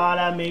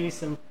asada, maybe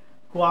some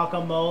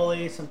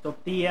guacamole, some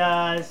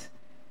tortillas,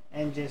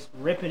 and just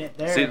ripping it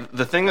there. See,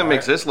 the thing that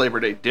makes this Labor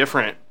Day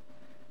different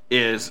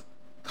is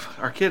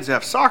our kids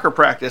have soccer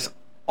practice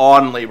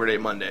on Labor Day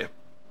Monday.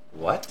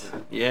 What?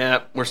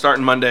 Yeah, we're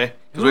starting Monday.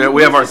 We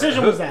have our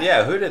decision was that?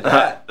 Yeah, who did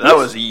that? That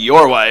was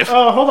your wife.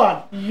 Oh, hold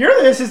on.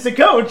 You're the assistant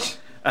coach.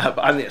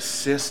 I'm the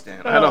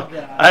assistant.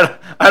 God.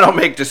 I don't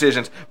make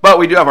decisions. But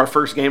we do have our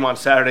first game on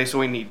Saturday, so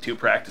we need 2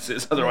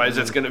 practices. Otherwise,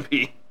 it's gonna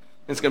be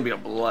a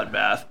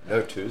bloodbath.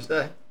 No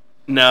Tuesday?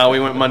 No, we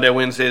went Monday,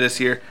 Wednesday this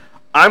year.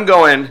 I'm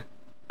grilling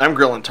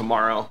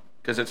tomorrow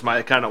because it's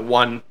my kind of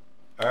one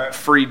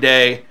free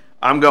day.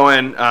 I'm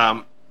going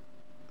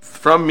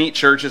from Meat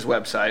Church's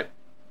website.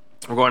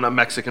 We're going on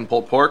Mexican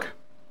pulled pork,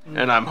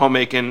 and I'm home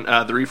making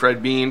the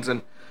refried beans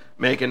and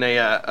making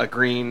a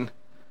green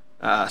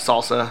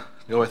salsa.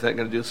 Go with it.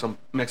 Going to do some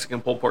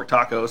Mexican pulled pork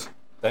tacos.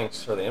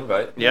 Thanks for the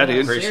invite. Yeah,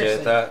 dude.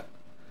 Appreciate Seriously. that.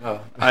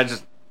 Oh.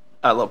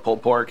 I love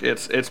pulled pork.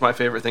 It's my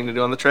favorite thing to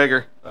do on the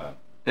Traeger.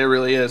 It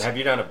really is. Have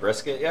you done a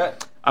brisket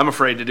yet? I'm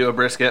afraid to do a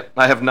brisket.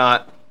 I have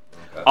not.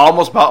 Okay.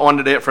 Almost bought one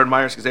today at Fred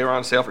Meyer's because they were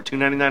on sale for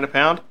 $2.99 a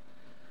pound.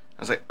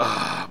 I was like,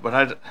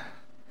 but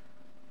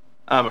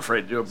I'm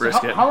afraid to do a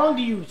brisket. So how long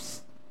do you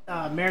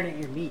marinate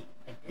your meat?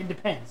 It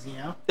depends,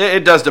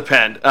 It does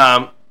depend.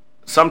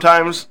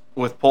 Sometimes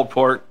with pulled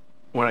pork,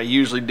 when I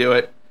usually do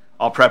it,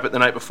 I'll prep it the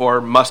night before,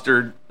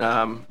 mustard,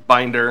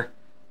 binder,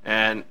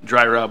 and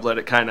dry rub, let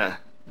it kind of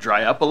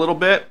dry up a little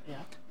bit. Yeah.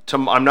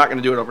 I'm not going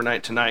to do it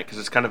overnight tonight because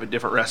it's kind of a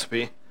different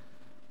recipe,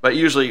 but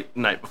usually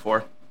night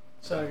before.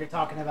 So you're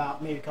talking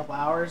about maybe a couple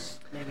hours,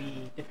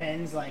 maybe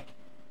depends, like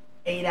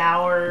 8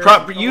 hours.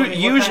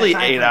 Usually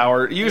 8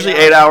 hours. Usually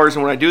 8 hours,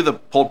 and when I do the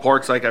pulled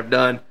porks like I've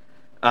done,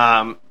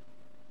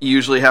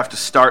 usually have to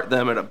start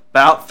them at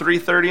about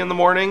 3:30 in the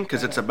morning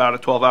because it's about a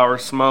 12-hour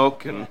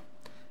smoke, and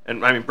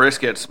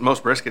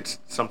most briskets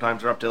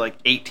sometimes are up to like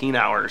 18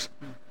 hours.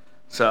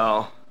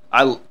 So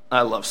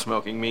I love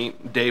smoking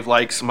meat. Dave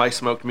likes my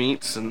smoked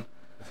meats, and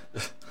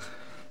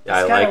yeah,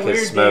 I like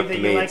his smoked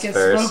meats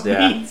first.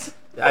 Meats.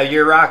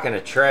 You're rocking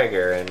a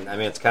Traeger, and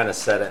it's kind of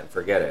set it and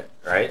forget it,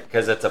 right?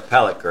 Because it's a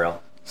pellet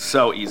grill.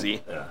 So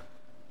easy. Yeah.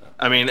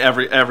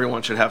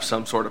 Everyone should have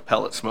some sort of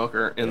pellet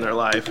smoker in their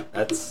life.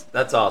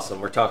 That's awesome.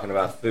 We're talking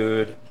about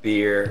food,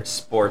 beer,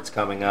 sports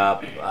coming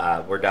up.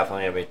 We're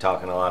definitely going to be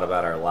talking a lot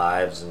about our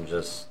lives and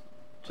just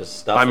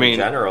stuff in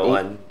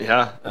general.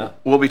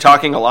 We'll be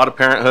talking a lot of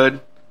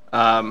parenthood.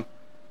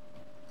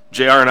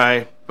 JR and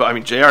I,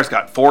 JR's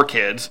got 4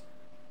 kids.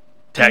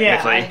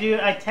 Technically. Yeah, I do.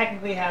 I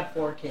technically have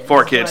 4 kids.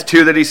 4 kids.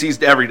 2 that he sees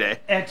every day.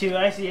 And 2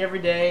 I see every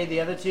day. The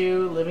other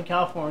 2 live in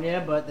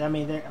California, but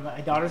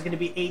my daughter's going to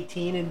be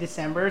 18 in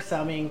December,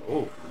 so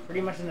pretty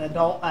much an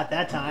adult at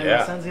that time. Yeah.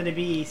 My son's going to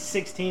be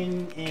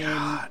 16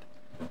 in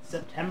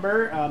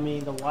September.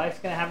 The wife's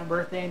going to have a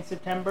birthday in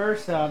September,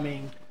 so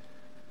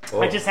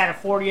I just had a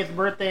 40th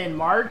birthday in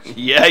March.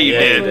 Yeah, you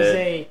did. It was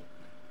a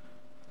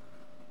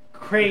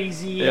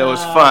crazy. It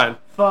was fun.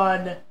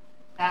 Fun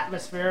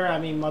atmosphere.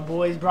 My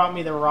boys brought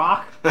me the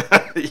rock.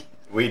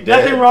 We did.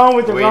 Nothing wrong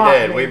with the rock. We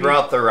did. Maybe. We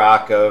brought the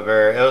rock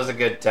over. It was a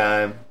good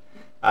time.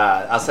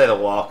 I'll say the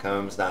walk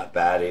home's not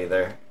bad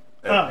either.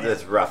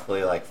 It's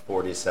roughly like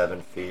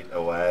 47 feet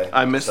away.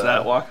 I miss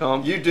that walk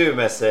home. You do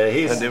miss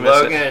it.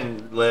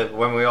 Logan lived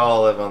when we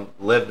all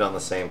lived on the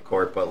same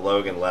court, but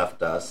Logan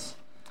left us.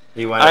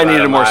 I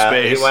needed more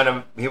space.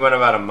 He went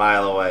about a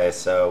mile away,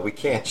 so we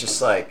can't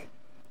just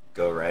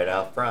go right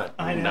out front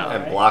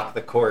and block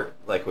the court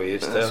like we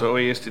used to. That's what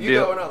we used to do. You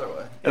go another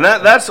way. And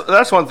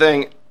that's one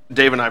thing.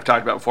 Dave and I have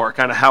talked about before,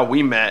 kind of how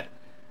we met.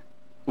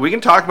 We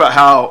can talk about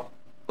how,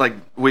 like,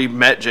 we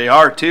met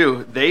JR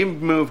too. They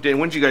moved in.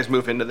 When did you guys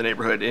move into the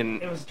neighborhood?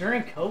 It was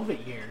during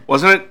COVID year.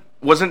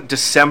 Wasn't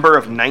December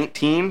of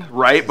 19,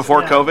 right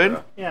before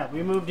COVID? Yeah,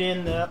 we moved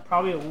in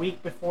probably a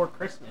week before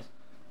Christmas.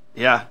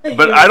 Yeah,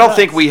 but I don't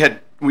think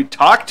we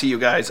talked to you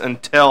guys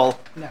until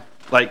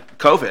like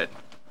COVID.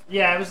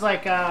 Yeah, it was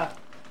like I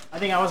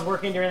think I was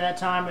working during that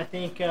time. I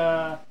think.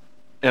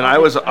 And I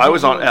was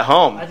at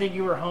home. I think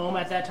you were home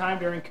at that time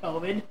during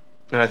COVID.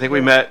 And I think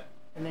we met.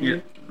 And then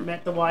you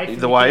met the wife. And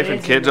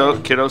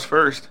kiddos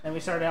first. And we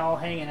started all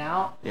hanging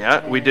out.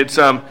 Yeah, we did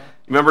some.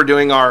 Remember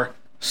doing our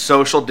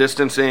social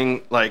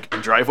distancing like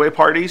driveway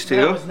parties too?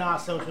 That was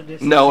not social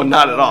distancing. No,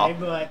 not at all.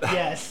 But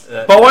yes.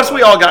 But once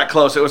we all got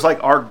close, it was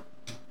like our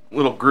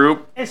little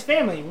group. It's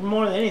family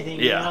more than anything.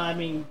 Yeah. You know? I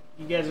mean,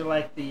 you guys are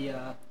like the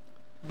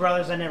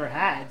brothers I never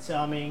had. So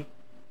I mean,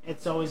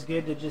 it's always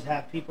good to just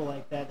have people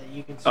like that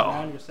you can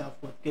surround yourself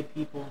with good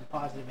people and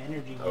positive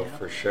energy. Oh,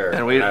 for sure.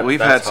 And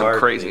we've had some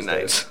crazy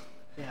nights.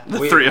 Yeah.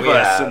 The three of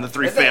us and the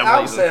three families. I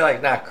would say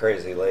like not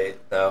crazy late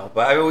though,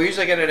 but I mean we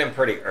usually get it in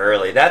pretty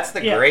early. That's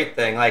the great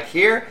thing. Like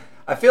here,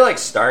 I feel like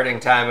starting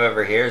time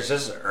over here is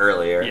just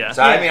earlier. Yeah.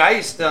 So I mean, I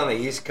used to on the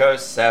East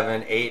Coast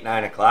 7, 8,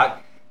 9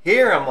 o'clock.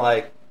 Here I'm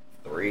like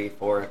 3,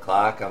 4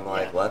 o'clock. I'm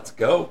like, let's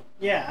go.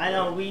 Yeah, I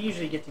know. We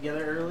usually get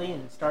together early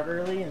and start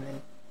early, and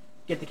then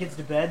get the kids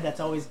to bed.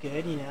 That's always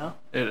good, you know.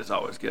 It is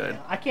always good. You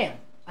know, I can't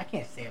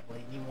stay up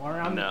late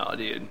anymore. No,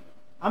 dude.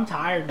 I'm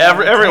tired.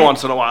 Every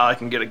once in a while, I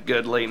can get a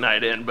good late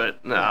night in,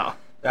 but no.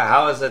 Now,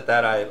 how is it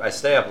that I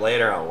stay up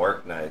later on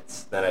work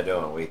nights than I do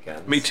on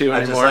weekends? Me too.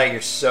 I'm just like,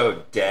 you're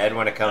so dead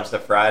when it comes to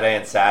Friday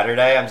and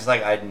Saturday. I'm just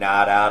like, I'd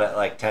nod out at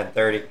like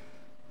 10:30.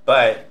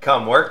 But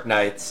come work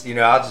nights, you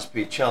know, I'll just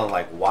be chilling.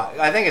 Like, why?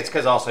 I think it's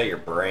because also your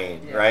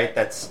brain, right?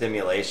 That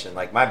stimulation.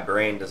 Like, my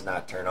brain does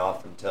not turn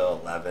off until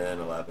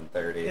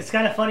 11:30. It's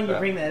kind of funny you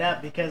bring that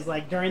up because,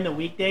 like, during the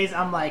weekdays,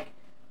 I'm like,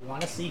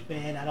 want to sleep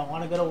in. I don't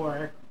want to go to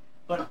work.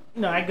 But,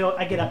 you know, I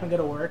get up and go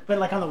to work. But,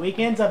 like, on the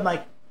weekends, I'm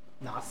like,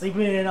 not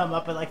sleeping in. I'm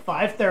up at, like,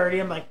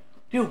 5:30. I'm like,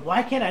 dude,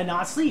 why can't I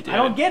not sleep? Dude. I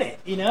don't get it,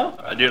 you know?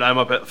 Dude, I'm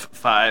up at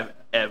 5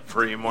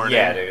 every morning.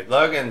 Yeah, dude.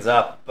 Logan's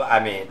up. I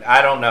mean,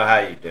 I don't know how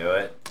you do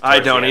it. I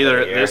don't either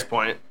at this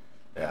point.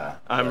 Yeah.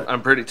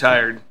 I'm pretty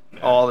tired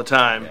all the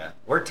time. Yeah.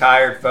 We're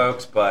tired,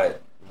 folks,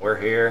 but we're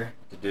here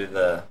to do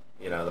the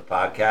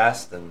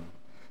podcast, and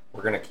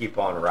we're going to keep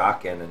on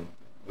rocking, and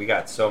we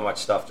got so much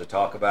stuff to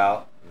talk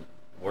about.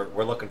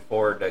 We're looking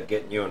forward to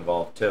getting you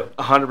involved, too.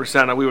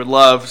 100%. We would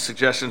love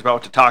suggestions about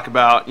what to talk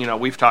about. You know,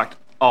 we've talked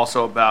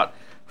also about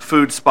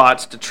food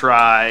spots to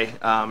try,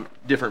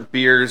 different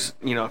beers.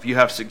 You know, if you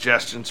have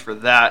suggestions for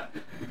that,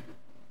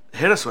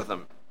 hit us with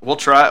them. We'll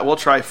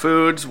try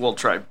foods. We'll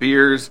try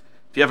beers.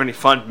 If you have any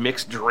fun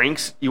mixed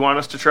drinks you want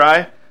us to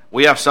try,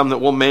 we have some that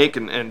we'll make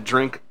and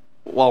drink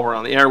while we're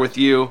on the air with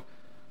you.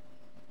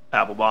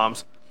 Apple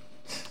bombs.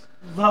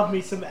 Love me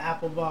some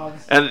apple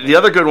bombs. And the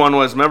other good one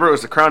was, remember, it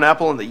was the Crown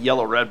Apple and the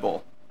Yellow Red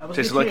Bull.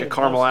 Tasted like a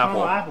caramel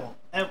apple.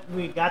 And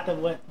we got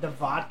the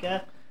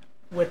vodka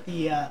with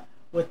the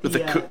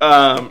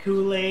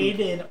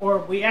Kool-Aid, or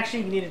we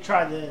actually need to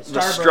try the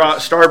Starburst.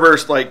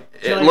 Starburst, like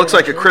it looks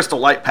like a Crystal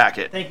Light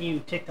packet. Thank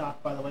you,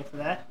 TikTok, by the way, for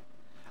that.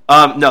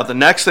 No, the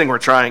next thing we're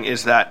trying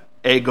is that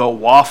Eggo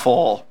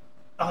waffle.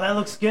 Oh, that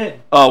looks good.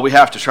 Oh, we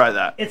have to try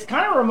that. It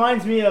kind of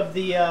reminds me of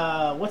the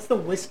what's the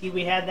whiskey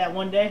we had that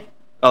one day?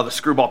 Oh, the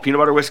Screwball peanut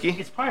butter whiskey.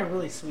 It's probably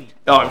really sweet.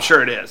 Oh, I'm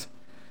sure it is.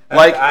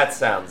 Like that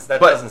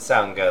doesn't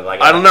sound good. Like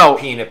I don't know,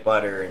 peanut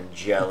butter and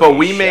jelly. But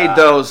we made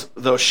those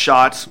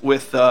shots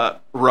with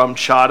rum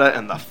chata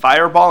and the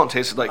Fireball, and it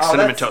tasted like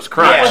cinnamon toast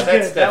crunch. Yeah,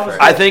 that's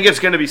different. I think it's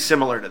going to be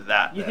similar to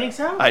that. You think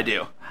so? I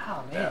do.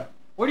 Wow, man.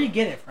 Where do you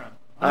get it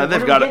from?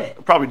 They've got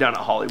it probably down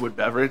at Hollywood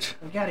Beverage.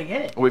 We got to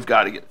get it. We've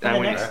got to get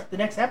it. The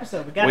next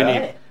episode, we got to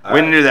get it.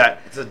 We need to do that.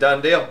 It's a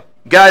done deal.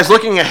 Guys,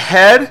 looking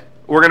ahead,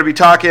 we're going to be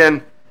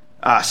talking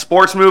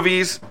sports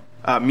movies,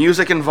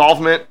 music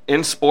involvement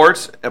in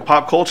sports,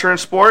 pop culture in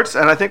sports,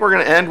 and I think we're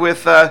going to end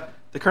with the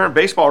current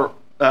baseball,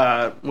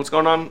 what's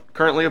going on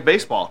currently of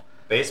baseball.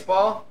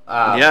 Baseball?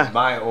 Yeah.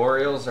 My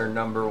Orioles are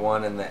number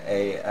 1 in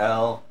the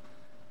AL.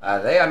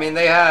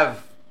 They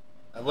have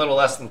a little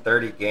less than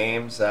 30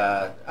 games.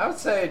 I would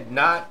say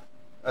not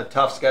a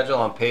tough schedule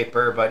on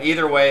paper, but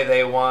either way,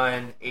 they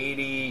won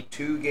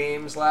 82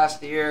 games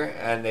last year,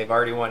 and they've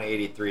already won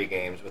 83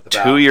 games. With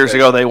about 2 years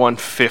ago, they won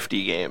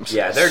 50 games.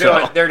 Yeah,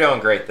 they're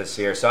doing great this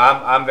year. So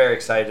I'm very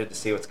excited to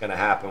see what's going to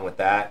happen with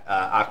that.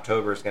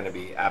 October is going to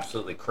be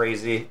absolutely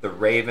crazy. The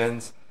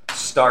Ravens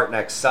start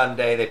next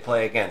Sunday. They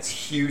play against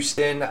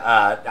Houston.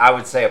 I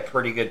would say a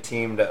pretty good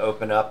team to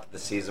open up the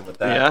season with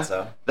that. Yeah,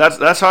 so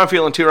that's how I'm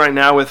feeling too right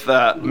now with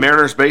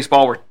Mariners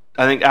baseball.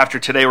 I think after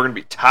today we're going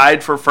to be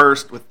tied for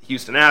first with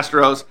Houston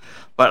Astros,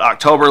 but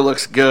October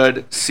looks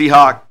good.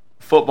 Seahawk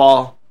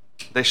football,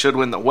 they should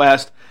win the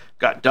West.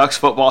 Got Ducks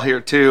football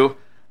here too.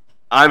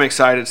 I'm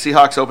excited.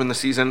 Seahawks open the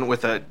season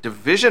with a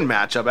division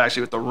matchup,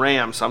 actually, with the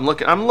Rams. So I'm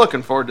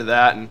looking forward to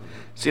that and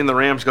seeing the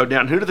Rams go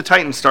down. Who do the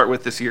Titans start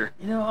with this year?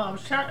 You know,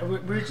 we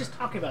were just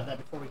talking about that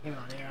before we came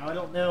on air. I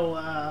don't know.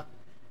 I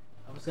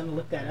was going to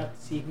look that up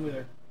to see who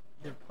they're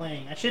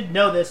playing. I should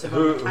know this.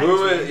 Who's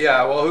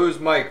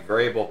Mike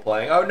Vrabel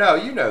playing? Oh, no,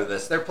 you know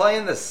this. They're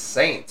playing the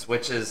Saints,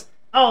 which is...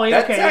 Oh,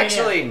 yeah, that's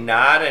actually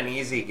not an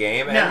easy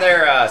game. No. And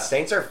their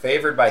Saints are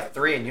favored by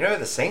 3. And you know who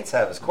the Saints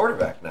have as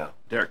quarterback now?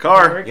 Derek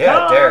Carr. Derek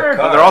Carr.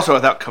 But they're also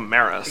without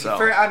Kamara. So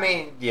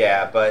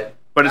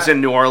But it's in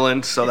New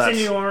Orleans, so it's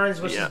in New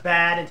Orleans, which is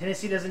bad, and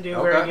Tennessee doesn't do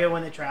very good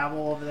when they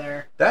travel over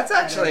there. That's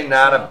actually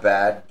not a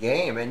bad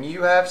game, and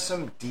you have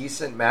some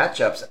decent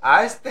matchups.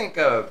 I think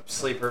a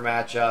sleeper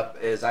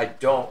matchup is I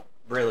don't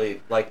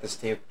really like this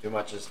team too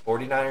much is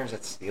 49ers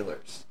at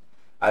Steelers.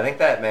 I think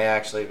that may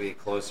actually be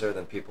closer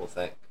than people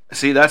think.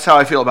 See, that's how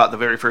I feel about the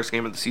very first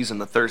game of the season,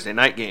 the Thursday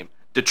night game.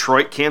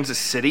 Detroit, Kansas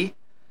City.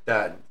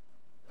 No.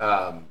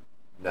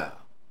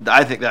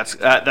 I think that's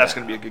going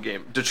to be a good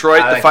game.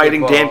 Detroit, the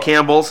Fighting Dan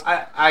Campbells.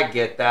 I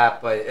get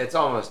that, but it's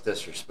almost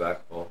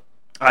disrespectful.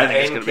 I think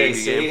it's going to be a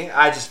good game.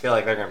 I just feel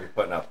like they're going to be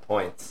putting up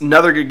points.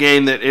 Another good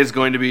game that is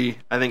going to be,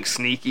 I think,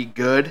 sneaky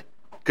good.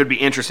 Could be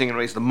interesting in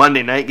ways. The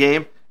Monday night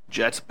game,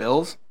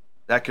 Jets-Bills.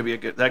 That could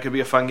be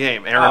a fun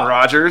game. Aaron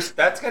Rodgers.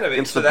 That's going to be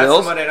against the Bills.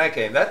 Bills. The Monday night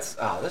game.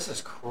 This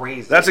is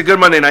crazy. That's a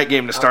good Monday night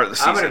game to start the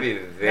season. I'm going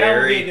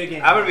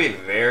to be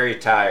very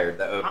tired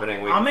the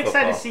opening week. I'm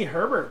excited to see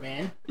Herbert,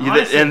 man.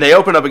 And they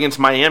open up against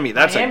Miami.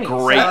 That's a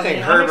great. I think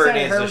Herbert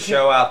needs to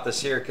show out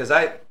this year because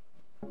I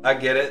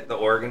get it, the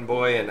Oregon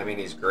boy, and I mean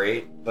he's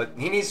great, but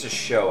he needs to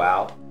show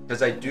out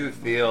because I do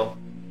feel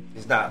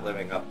he's not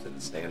living up to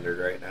the standard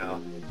right now.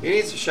 He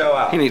needs to show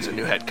out. He needs a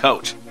new head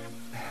coach.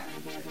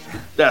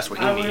 That's what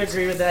he needs. I would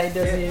agree with that. He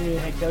does need a new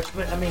head coach,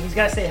 but I mean, he's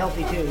got to stay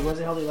healthy too. He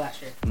wasn't healthy last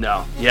year.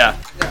 No,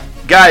 yeah.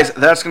 Guys,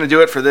 that's going to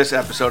do it for this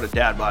episode of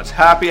Dad Bods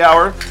Happy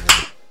Hour.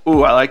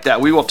 Ooh, I like that.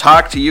 We will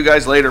talk to you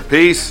guys later.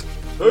 Peace.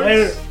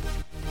 Later.